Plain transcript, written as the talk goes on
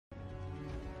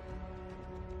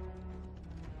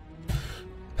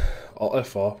Alt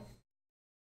F4.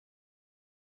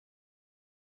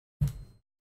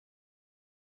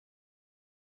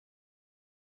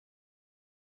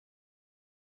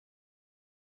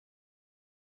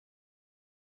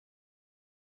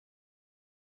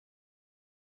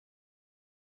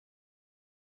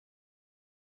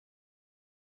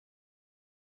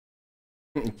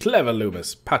 Clever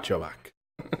Lumus, pat your back.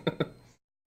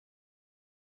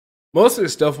 Most of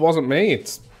this stuff wasn't me.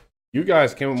 It's you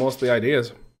guys came up with most of the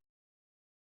ideas.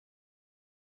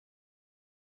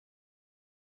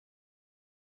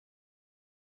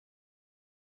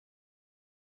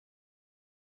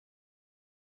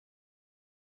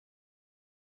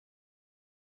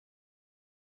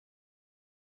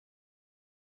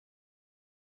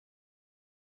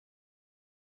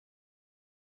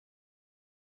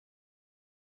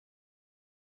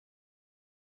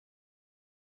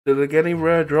 Did I get any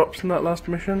rare drops in that last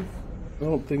mission? I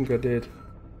don't think I did.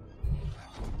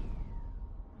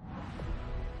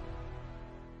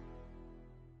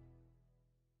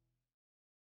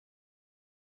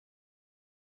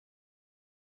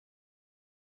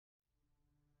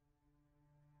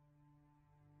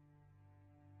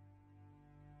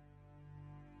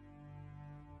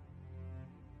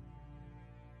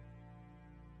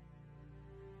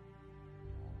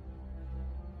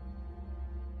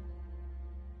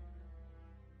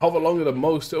 Hover longer than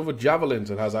most over javelins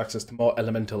and has access to more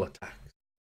elemental attacks.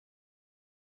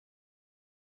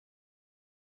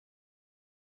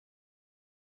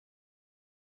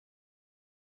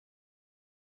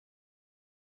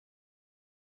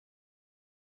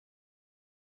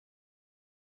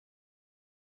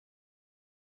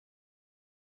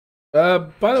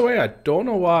 By the way, I don't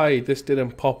know why this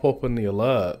didn't pop up in the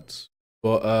alerts,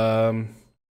 but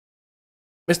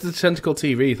Mr. Tentacle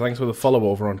TV, thanks for the follow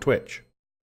over on Twitch.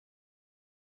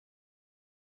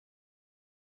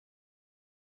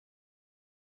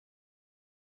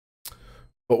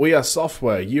 But we are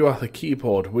software, you are the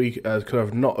keyboard. We could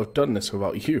have not have done this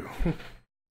without you.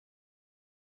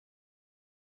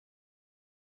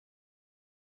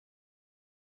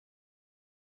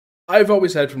 I've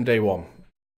always said from day one,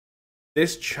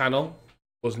 this channel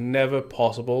was never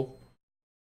possible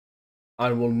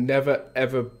and will never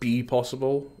ever be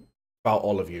possible without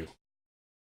all of you.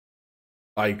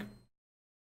 Like,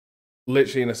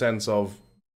 literally in a sense of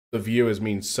the viewers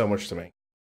mean so much to me.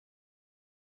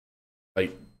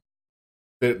 Like,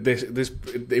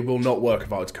 it will not work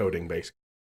without its coding, basically.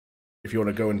 If you want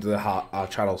to go into our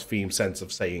channel's theme sense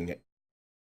of saying it.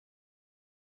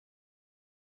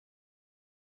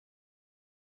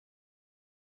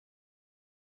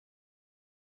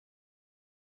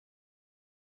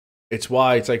 It's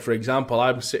why it's like, for example,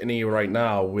 I'm sitting here right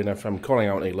now, when if I'm calling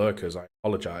out any lurkers, I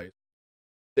apologize.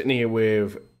 Sitting here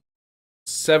with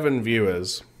 7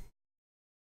 viewers,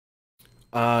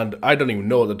 and I don't even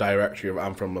know what the directory of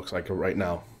Anthem looks like right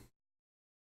now.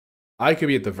 I could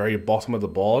be at the very bottom of the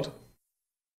board,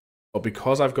 but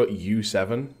because I've got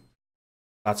U7,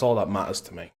 that's all that matters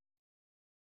to me.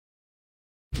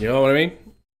 You know what I mean?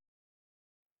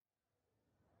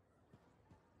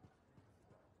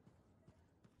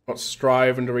 Not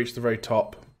striving to reach the very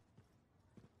top.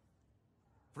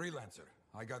 Freelancer,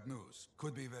 I got news.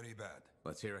 Could be very bad.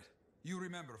 Let's hear it. You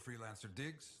remember Freelancer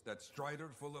Diggs? That strider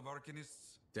full of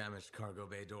Arcanists? Damaged cargo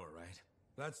bay door, right?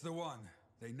 That's the one.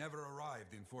 They never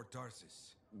arrived in Fort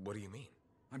Tarsis. What do you mean?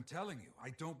 I'm telling you,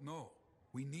 I don't know.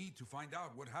 We need to find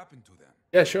out what happened to them.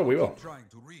 Yeah, sure, we will. Keep trying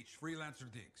to reach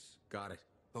Freelancer Diggs. Got it.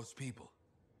 Those people,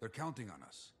 they're counting on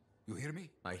us. You hear me?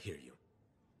 I hear you.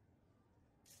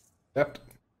 Yep.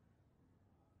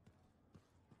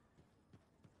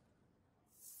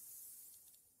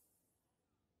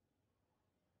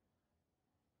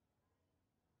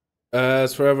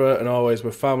 As forever and always,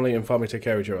 we're family and family take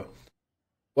care of each other.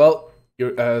 Well,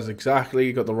 you has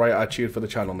exactly got the right attitude for the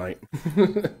channel, Knight.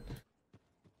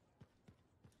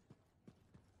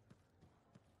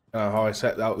 How I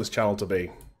set out this channel to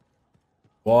be.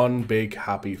 One big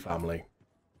happy family.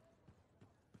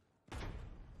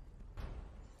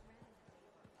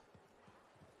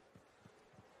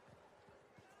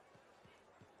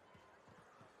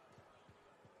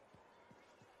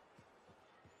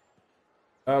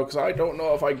 Oh, because I don't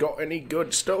know if I got any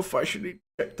good stuff. I should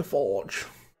check the forge.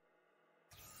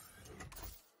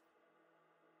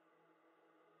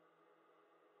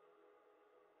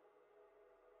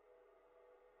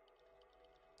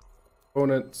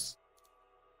 Components.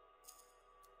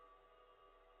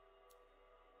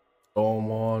 Storm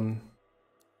one.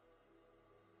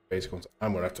 Basic ones.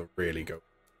 I'm gonna have to really go.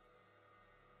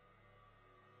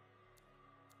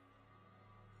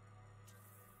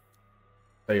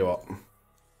 Tell you what.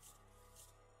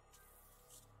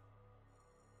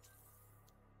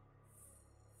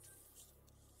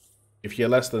 If you're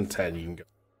less than 10, you can go.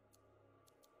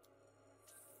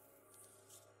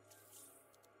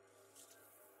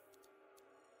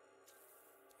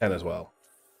 Ten as well.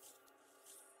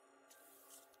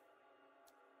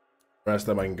 The rest of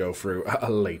them I can go through at a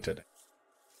later date.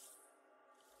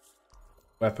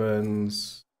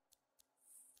 Weapons.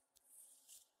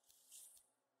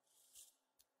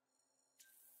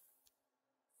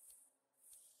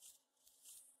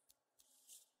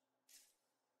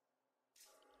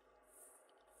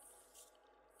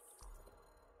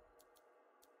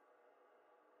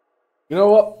 You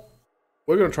know what?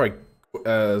 We're going to try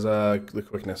as the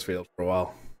quickness field for a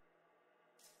while.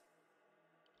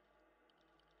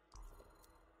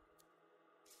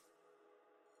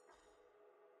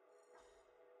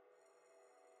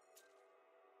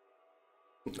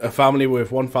 A family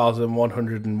with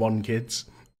 1,101 kids.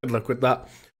 Good luck with that.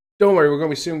 Don't worry, we're going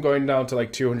to be soon going down to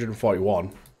like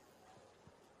 241.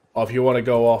 Or if you want to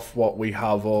go off what we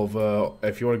have over,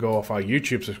 if you want to go off our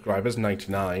YouTube subscribers,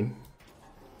 99.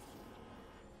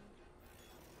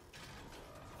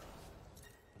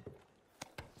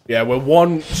 Yeah, we're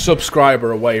 1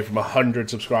 subscriber away from 100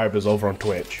 subscribers over on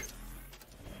Twitch.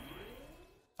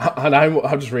 And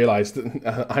I just realised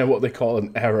I'm what they call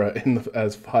an error in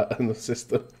the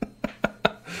system.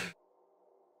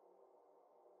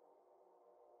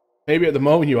 Maybe at the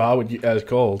moment you are what it's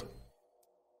called.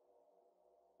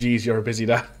 Jeez, you're a busy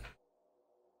dad.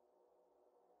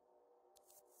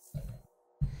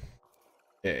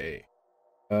 Hey.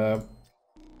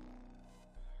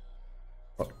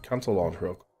 Cancel launch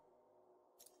real quick.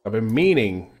 I've been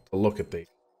meaning to look at these.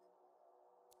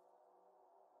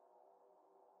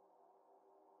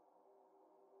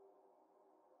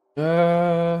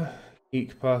 Heat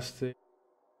capacity,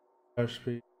 fire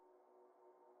speed,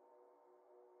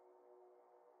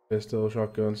 pistol,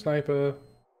 shotgun, sniper,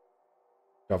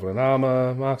 javelin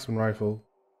armor, marksman rifle.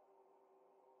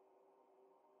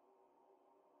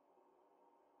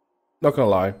 Not gonna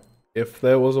lie, if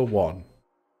there was a 1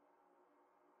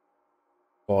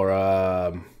 for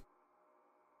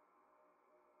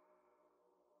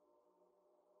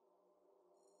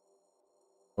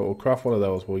we'll craft one of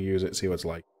those, we'll use it, see what it's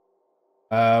like.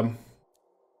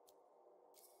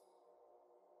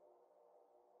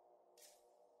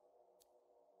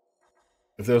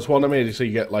 If there was one that made it so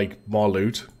you get like more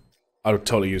loot, I would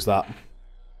totally use that.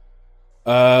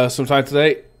 Sometime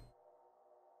today.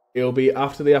 It'll be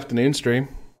after the afternoon stream.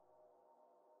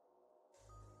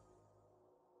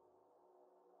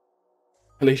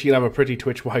 At least you can have a pretty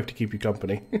Twitch wife to keep you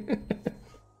company.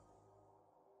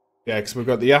 Yeah, because we've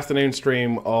got the afternoon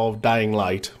stream of Dying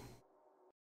Light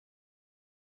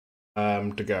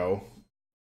to go.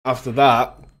 After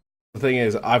that, the thing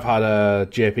is, I've had a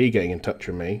JP getting in touch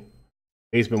with me.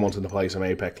 He's been wanting to play some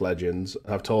Apex Legends.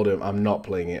 I've told him I'm not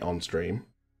playing it on stream.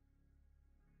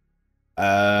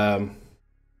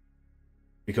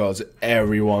 Because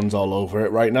everyone's all over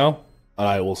it right now, and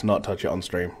I will not touch it on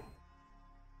stream.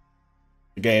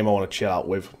 The game I want to chill out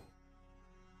with.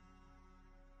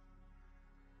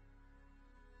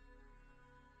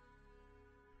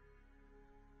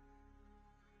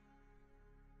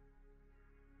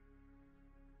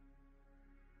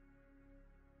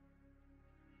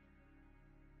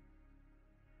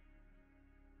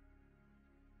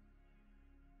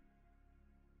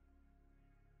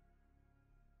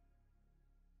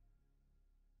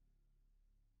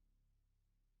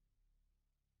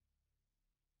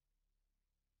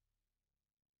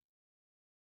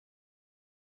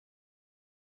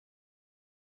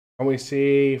 Can we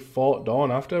see Fort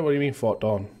Dawn after? What do you mean Fort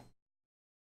Dawn?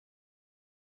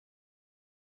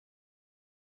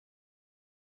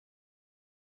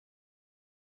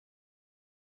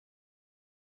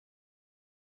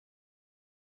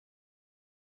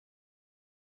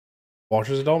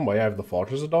 Fortress of Dawn? Why I have the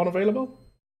Fortress of Dawn available?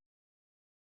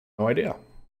 No idea.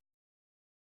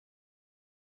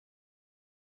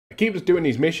 I keep just doing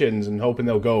these missions and hoping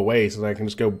they'll go away so that I can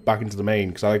just go back into the main,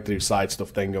 because I like to do side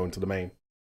stuff then go into the main.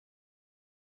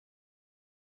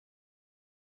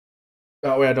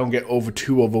 That way I don't get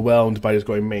too overwhelmed by just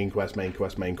going main quest, main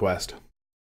quest, main quest.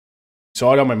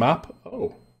 Saw it on my map?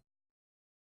 Oh.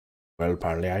 Well,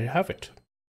 apparently I have it.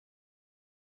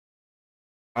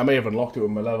 I may have unlocked it with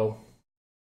my level.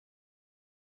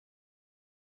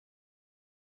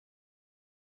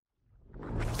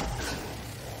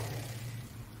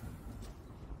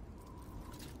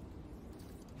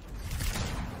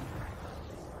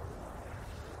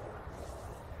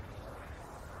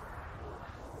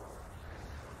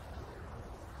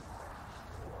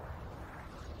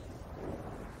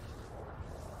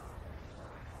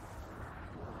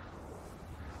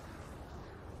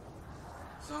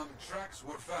 Some tracks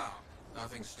were found.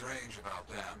 Nothing strange about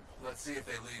them. Let's see if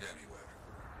they lead anywhere.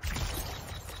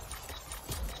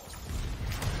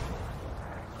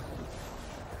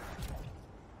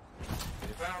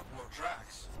 They found more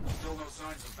tracks. Still no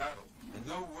signs of battle. And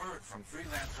no word from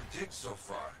Freelancer Diggs so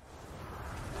far.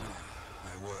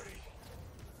 I worry.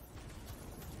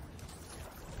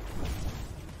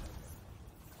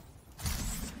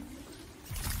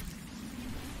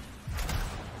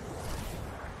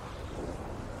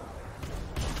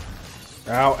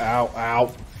 Ow, ow,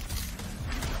 ow.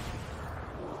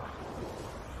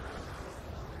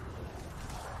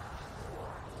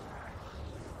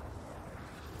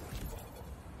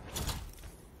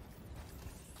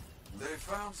 They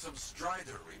found some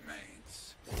Strider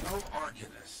remains. No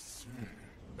Arcanists.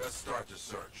 Let's start the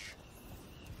search.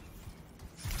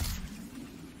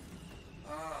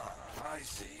 Ah, I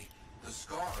see. The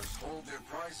scars hold their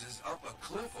prizes up a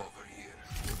cliff over here.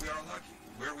 If we are lucky,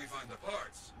 where we find the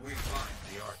parts, we find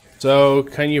the Arcanist. So,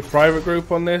 can you private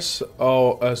group on this?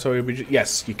 Oh, sorry,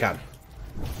 yes, you can.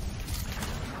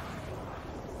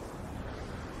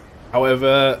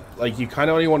 However, like, you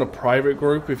kind of only want a private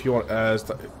group if you want.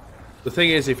 The thing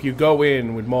is, if you go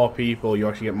in with more people, you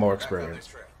actually get more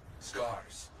experience.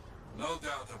 Scars, no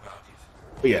doubt about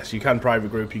it. But yes, you can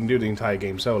private group. You can do the entire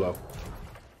game solo.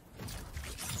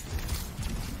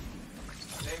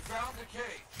 They found the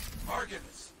cage.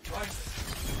 Arcanists, blinded.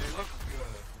 They look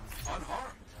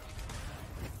unharmed.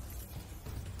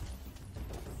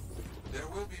 There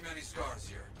will be many scars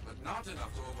here, but not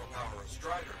enough to overpower a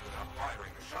Strider without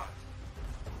firing a shot.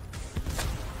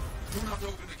 Do not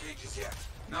open the cages yet.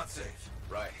 Not safe.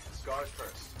 Right. Scars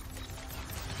first.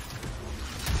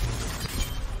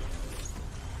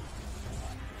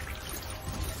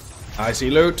 I see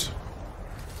loot.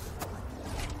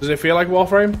 Does it feel like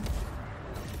Warframe?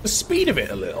 The speed of it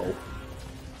a little.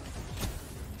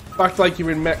 In fact, like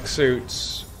you're in mech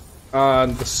suits,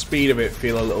 and the speed of it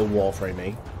feel a little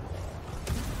Warframey.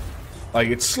 Like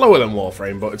it's slower than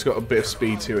Warframe, but it's got a bit of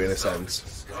speed to it in a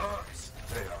sense.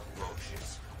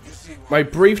 My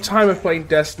brief time of playing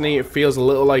Destiny, it feels a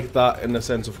little like that in the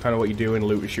sense of kind of what you do in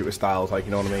looter shooter styles, like,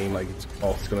 you know what I mean? Like, it's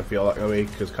going to feel that way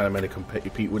because it's kind of meant to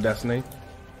compete with Destiny.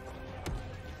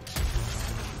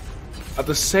 At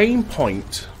the same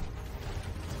point,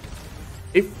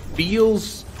 it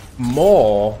feels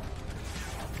more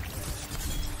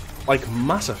like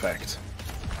Mass Effect.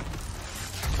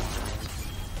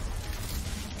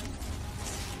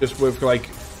 Just with, like,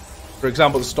 for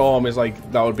example, the Storm is like,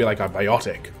 that would be like a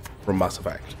biotic from Mass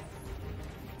Effect.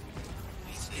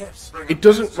 It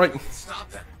doesn't, like,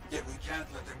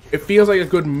 it feels like a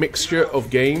good mixture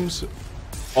of games,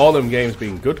 all them games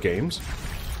being good games.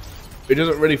 It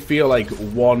doesn't really feel like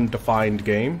one defined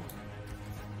game.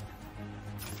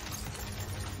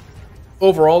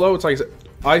 Overall though, it's like,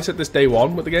 I said this day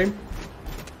one with the game.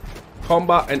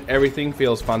 Combat and everything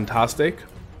feels fantastic.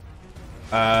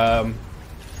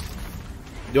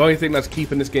 The only thing that's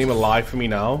keeping this game alive for me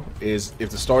now is if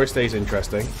the story stays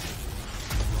interesting,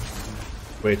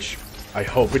 which I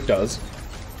hope it does.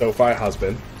 So far it has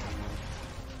been.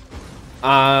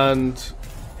 And...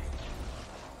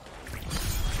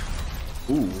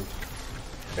 ooh.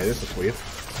 Okay, this looks weird.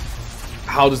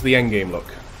 How does the end game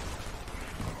look?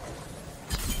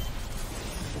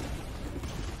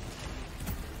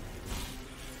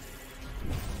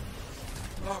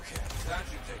 Okay, that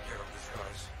should take care of the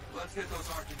scars. Let's get those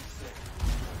Arcanists safe.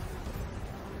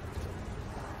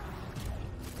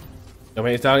 No,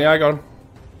 it's down, yeah, go on.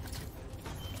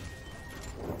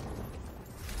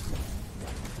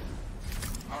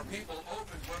 Our people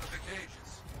opened one of the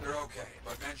cages. They're okay,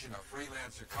 but mention a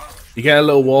Freelancer college. You get a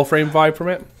little Warframe vibe from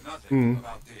it? Nothing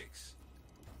about Diggs.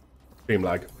 Stream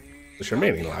lag. It's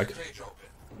remaining lag.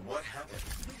 What happened?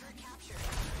 We were captured.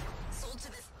 Sold to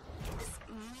this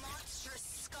monstrous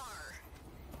scar.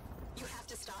 You have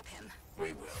to stop him.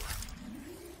 We will.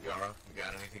 Yara, you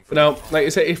got anything for No, like I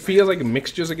say, it feels like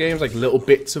mixtures of games, like little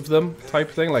bits of them type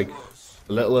of thing, like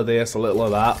a little of this, a little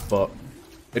of that, but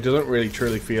it doesn't really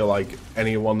truly feel like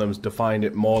any one of them's defined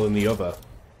it more than the other.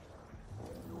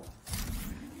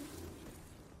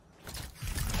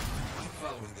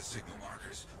 Following the signal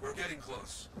markers. We're getting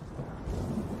close.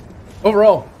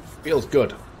 Overall, feels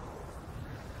good.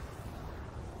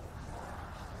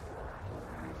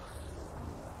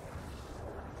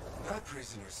 That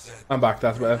prisoner said. I'm back,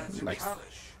 that's better. Nice.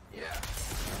 Yeah.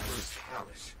 Who's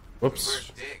Kalish? Whoops.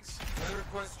 Where's Diggs? Better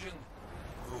question.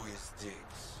 Who is Diggs?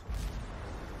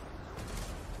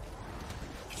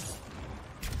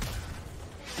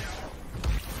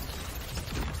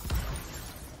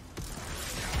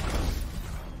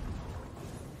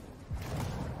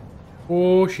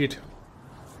 Oh shit.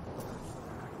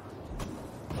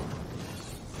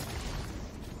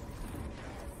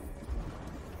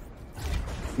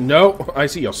 No, I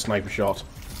see your sniper shot.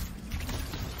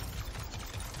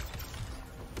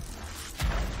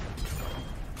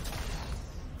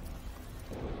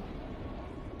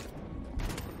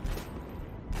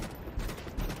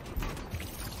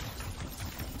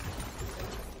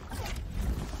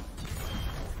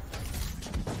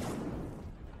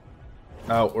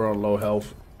 Oh, we're on low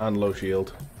health and low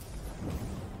shield.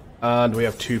 And we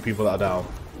have 2 people that are down.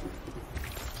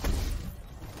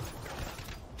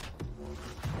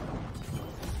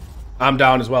 I'm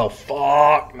down as well.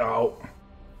 Fuck no.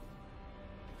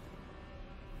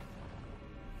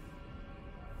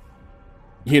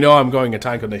 You know I'm going a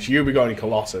tank on this. You'll be going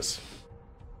Colossus.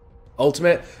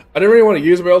 Ultimate. I didn't really want to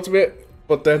use my ultimate,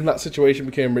 but then that situation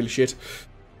became really shit.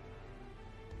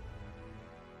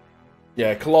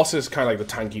 Yeah, Colossus is kind of like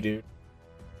the tanky dude.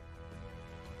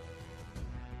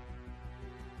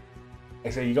 I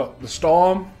say you got the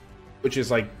Storm, which is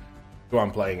like who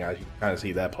I'm playing as. You can kind of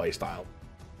see their play style.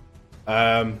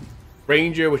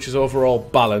 Ranger, which is overall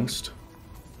balanced.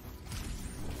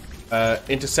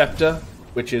 Interceptor,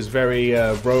 which is very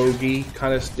roguey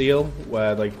kind of steel,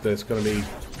 where like there's going to be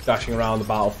dashing around the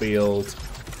battlefield,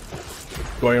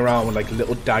 going around with like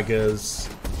little daggers.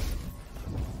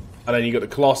 And then you got the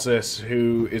Colossus,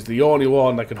 who is the only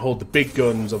one that can hold the big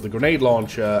guns of the grenade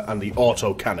launcher and the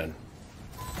auto cannon.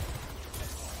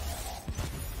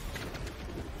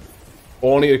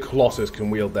 Only a Colossus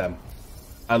can wield them.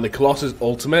 And the Colossus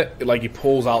ultimate, like he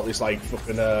pulls out this like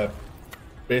fucking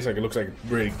basically it looks like a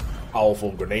really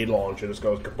powerful grenade launcher. It just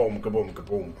goes kaboom, kaboom,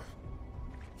 kaboom.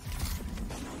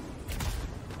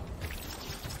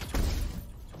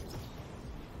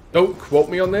 Don't quote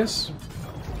me on this,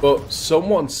 but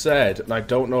someone said, and I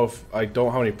don't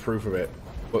have any proof of it,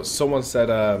 but someone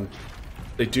said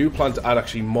they do plan to add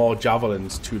actually more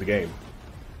javelins to the game.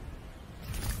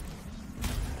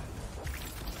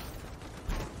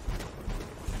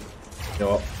 You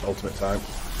know what? Ultimate time.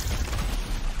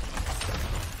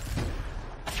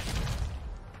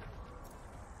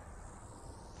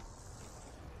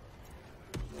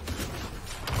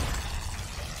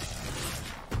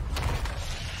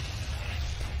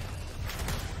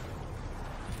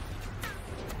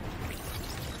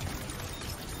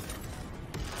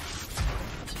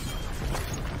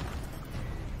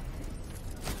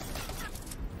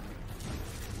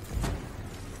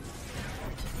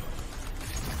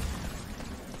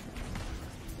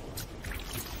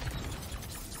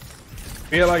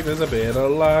 Feel like there's a bit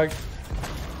of lag.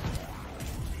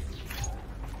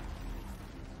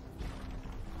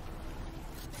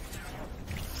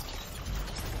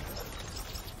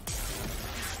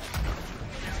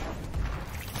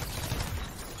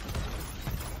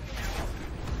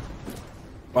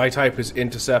 My type is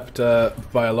Interceptor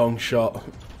by a long shot.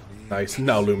 Nice.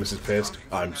 Now Lumus is pissed.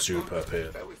 I'm super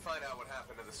pissed. Bet we find out what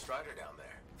happened to the Strider down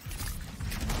there.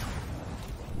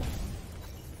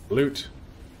 Loot.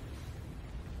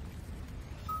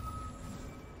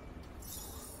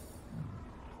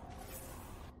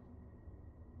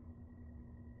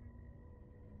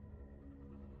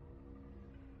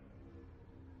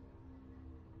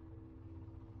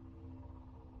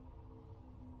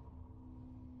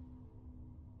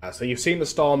 So you've seen the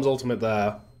Storm's ultimate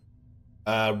there.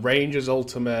 Ranger's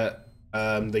ultimate,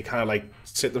 they kind of like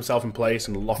sit themselves in place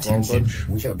and lock on bunch.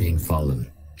 We are being followed.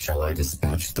 Shall I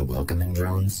dispatch the welcoming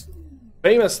drones?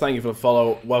 Famous, thank you for the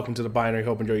follow. Welcome to the binary.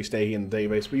 Hope enjoy your stay here in the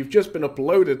database. We've just been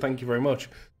uploaded. Thank you very much.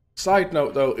 Side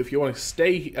note though, if you want to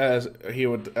stay here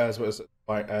with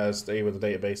stay with the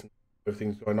database and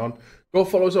everything's going on, go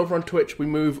follow us over on Twitch. We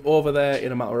move over there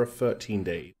in a matter of 13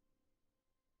 days.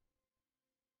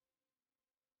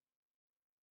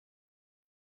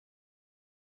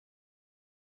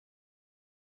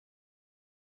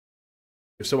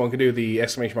 If someone can do the !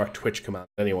 Twitch command,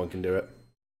 anyone can do it.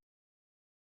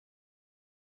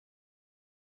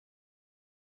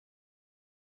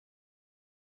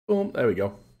 Boom, there we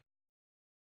go.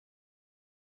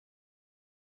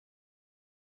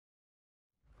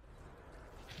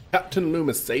 Captain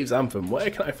Lumus saves Anthem.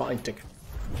 Where can I find tickets?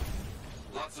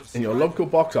 In your local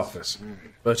box office.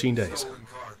 13 days.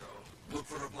 Look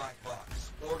for a black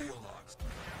box. Audio logs.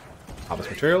 Harvest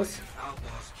materials.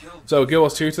 So, Guild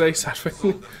Wars 2 today, sad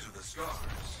thing.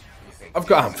 I've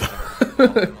got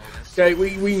Anthem. Okay,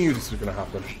 we knew this was going to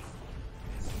happen.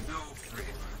 No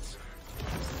favorites.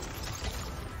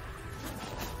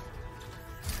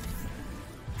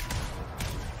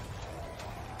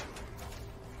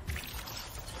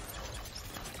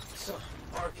 So,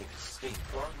 Arctic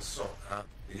escaped brought and sold, huh?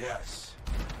 Yes.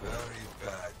 Very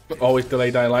bad. Always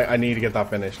delay Dying Light. I need to get that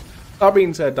finished. That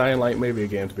being said, Dying Light may be a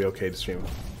game to be okay to stream.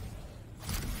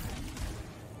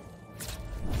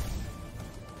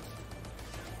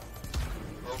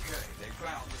 Okay, they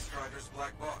found the Strider's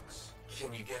black box.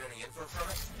 Can you get any info from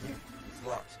it?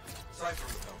 Locked. Cypher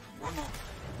will help. One moment.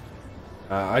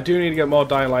 I do need to get more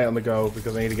Dying Light on the go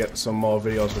because I need to get some more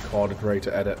videos recorded ready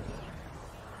to edit.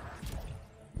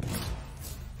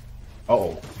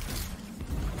 Uh-oh.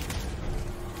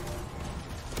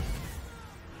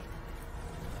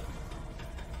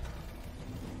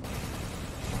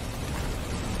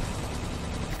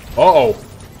 Uh-oh.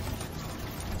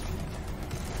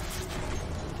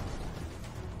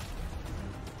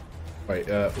 Wait,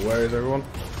 where is everyone?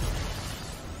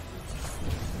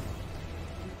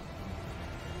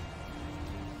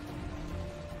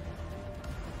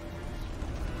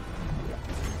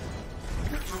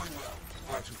 You're doing well.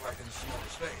 Hard to fight in a smaller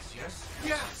space, yes?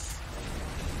 Yes!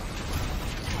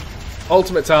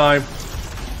 Ultimate time.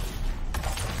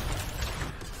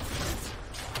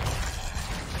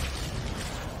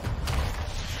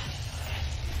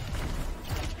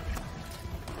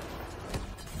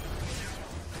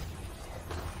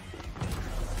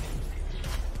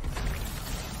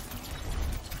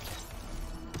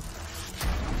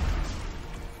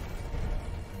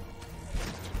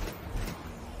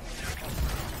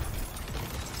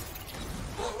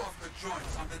 Blow off the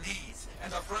joints on the knees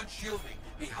and the front shielding.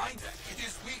 Behind that, it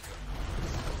is weaker.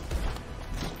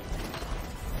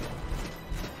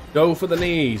 Go for the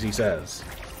knees, he says.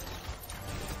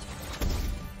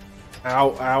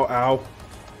 Ow, ow, ow.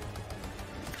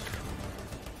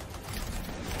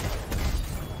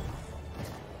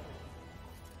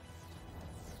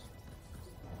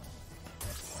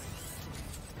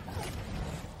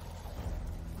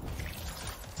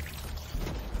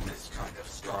 This kind of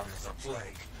scar is a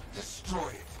plague. Destroy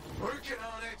it. Working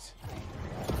on it.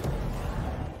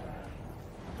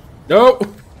 Nope.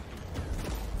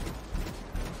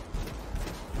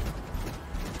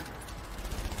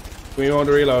 We want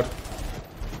to reload.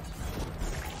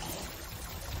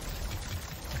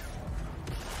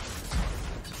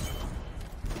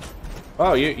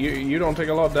 Oh, you don't take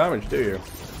a lot of damage, do you?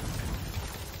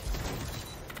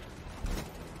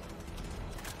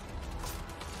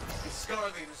 These scar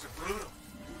leaders are brutal.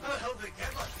 How the hell did they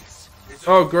get like this?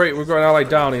 Oh great, we've got an ally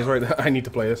down. He's right there. I need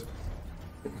to play this.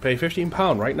 Pay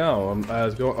 £15 right now on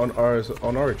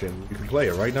Origin. You can play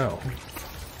it right now.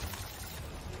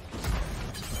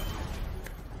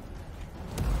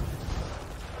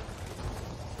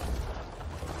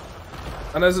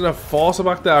 And there's an enforcer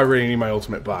back there. I really need my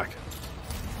ultimate back.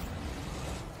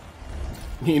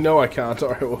 You know I can't,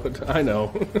 or I would. I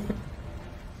know.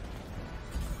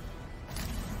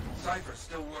 Cypher's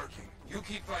still working. You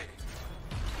keep fighting.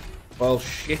 Well,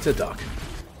 shit a duck.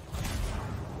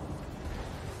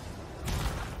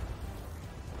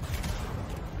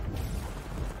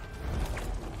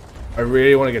 I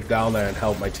really want to get down there and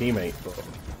help my teammate, but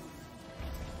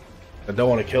I don't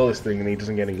want to kill this thing and he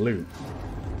doesn't get any loot.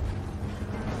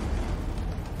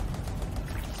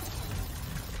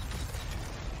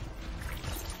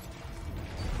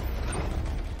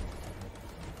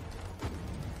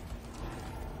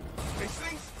 These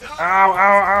things die. Ow,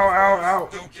 ow, ow, ow, ow.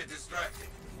 Don't get distracted.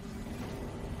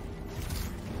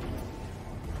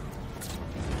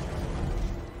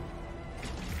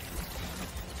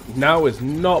 Now is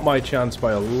not my chance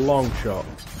by a long shot.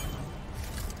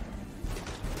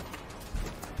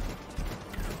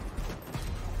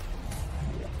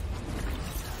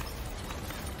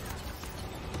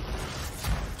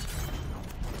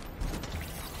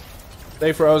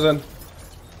 Stay frozen.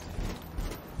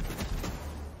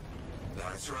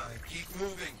 That's right. Keep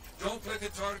moving. Don't let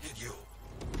it target you.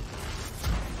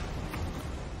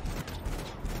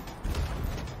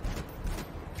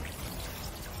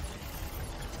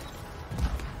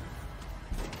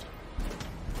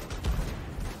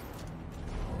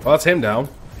 Well, that's him down.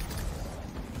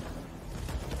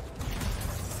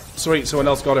 Sweet, someone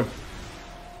else got him.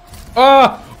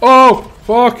 Ah! Oh!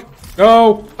 Fuck!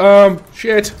 No!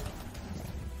 Shit!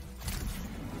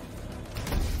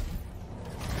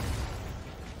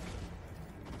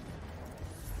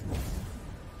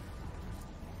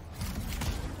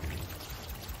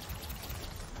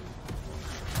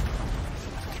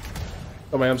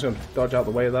 Oh man, I'm just gonna dodge out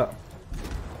the way of that.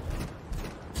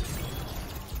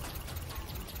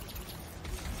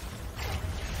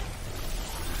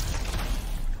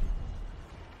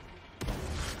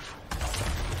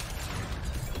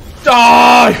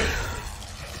 Die!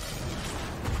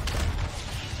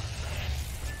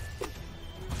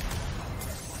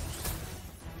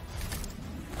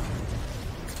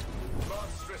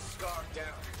 Monstrous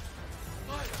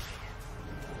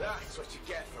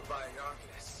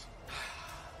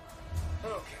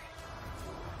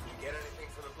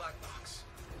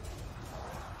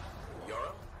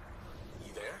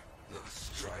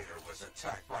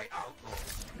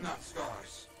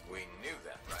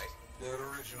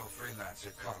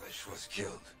was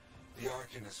killed. The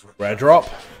Arcanists were Red drop.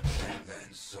 and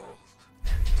then sold.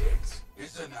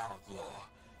 He's an outlaw,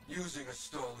 using a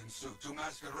stolen suit to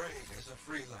masquerade as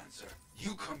a freelancer.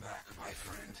 You come back, my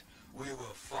friend. We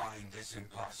will find this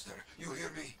imposter. You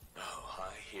hear me? Oh,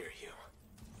 I hear you.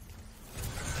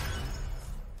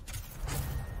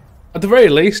 At the very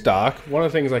least, Dark, one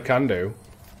of the things I can do,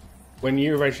 when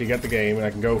you eventually get the game and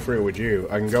I can go through it with you,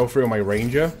 I can go through my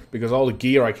Ranger, because all the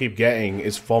gear I keep getting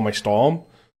is for my Storm,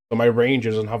 so my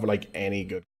Ranger doesn't have, like, any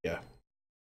good gear.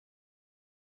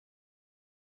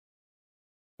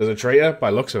 There's a traitor, by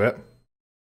looks of it.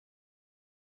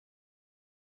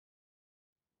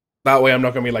 That way I'm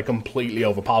not going to be, like, completely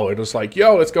overpowered. It's like,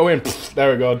 yo, let's go in. Pfft,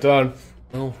 there we go, done.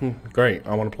 Oh, great,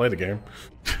 I want to play the game.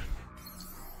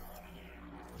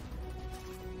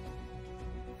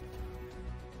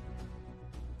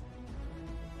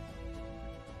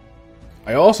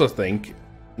 I also think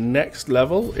next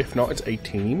level, if not it's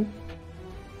 18,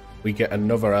 we get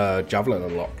another Javelin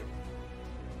unlock.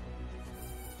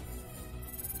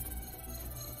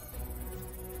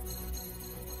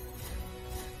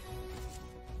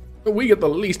 But we get the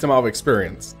least amount of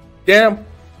experience. Damn!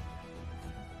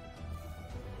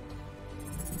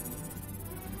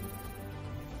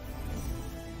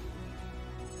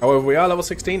 However, we are level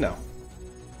 16 now.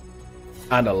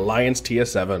 And Alliance tier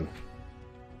 7.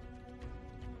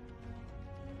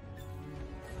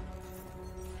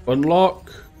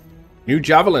 Unlock new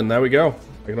Javelin. There we go.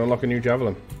 I can unlock a new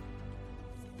Javelin.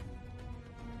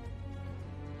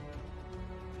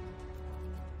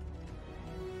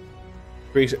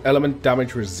 Increase element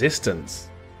damage resistance.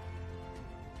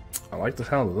 I like the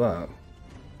sound of that.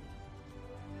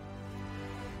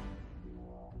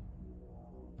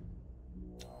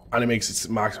 And it makes its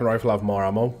marksman rifle have more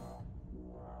ammo.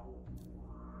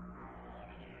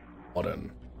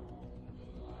 Modern.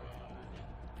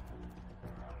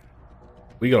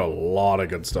 We got a lot of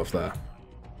good stuff there.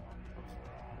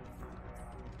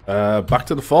 Back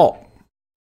to the fort.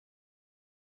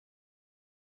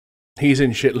 He's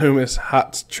in shit. Lumus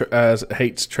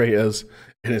hates traitors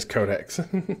in his codex.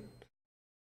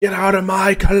 Get out of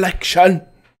my collection!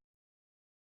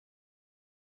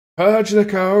 Purge the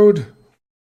code!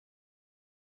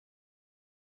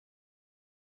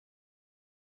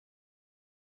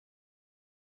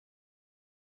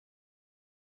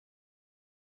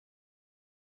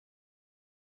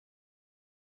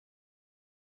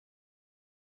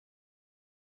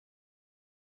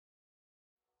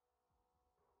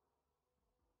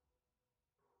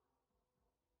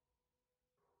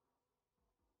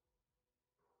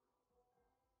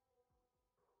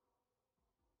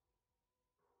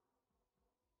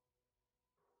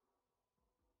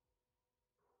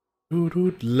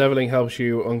 Leveling helps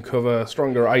you uncover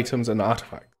stronger items and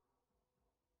artifacts.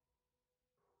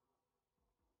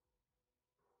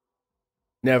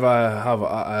 Never have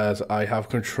as I have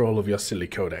control of your silly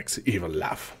codex. Evil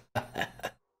laugh.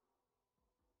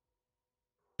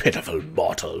 Pitiful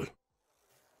mortal.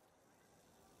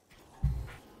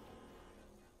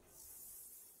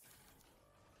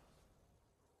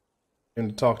 Going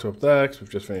to talk to up there because we've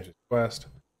just finished this quest.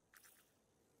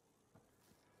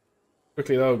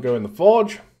 Quickly though, go in the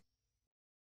forge.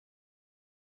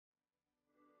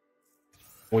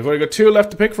 We've only got 2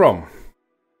 left to pick from.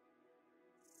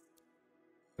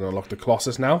 Gonna unlock the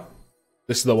Colossus now.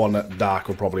 This is the one that Dark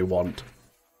will probably want.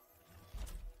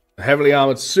 A heavily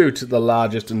armored suit, the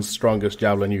largest and strongest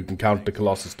javelin. You can count the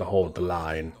Colossus to hold the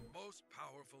line. The most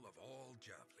powerful of all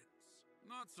javelins.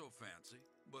 Not so fancy,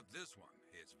 but this one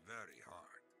hits very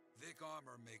hard. Thick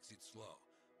armor makes it slow,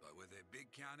 but with a big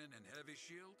cannon and heavy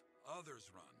shield, others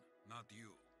run, not you.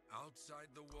 Outside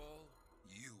the wall,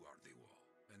 you are the wall.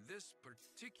 And this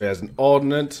particular... There's an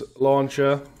ordnance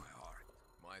launcher.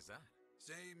 Why is that?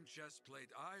 Same chest plate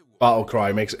I wore. Battle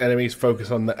cry makes enemies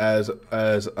focus on the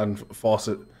airs and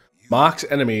forces marks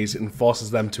enemies and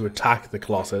forces them to attack the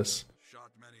Colossus.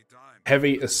 Shot many times.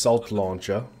 Heavy assault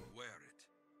launcher, Wear it.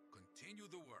 Continue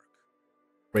the work.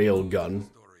 rail gun.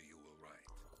 Story you will write.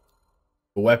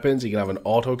 For weapons, you can have an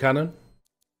autocannon.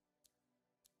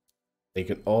 You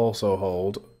can also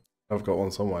hold. I've got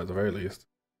one somewhere at the very least.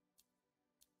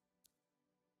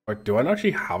 Wait, do I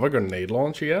actually have a grenade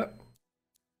launcher yet?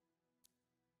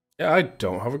 Yeah, I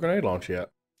don't have a grenade launcher yet.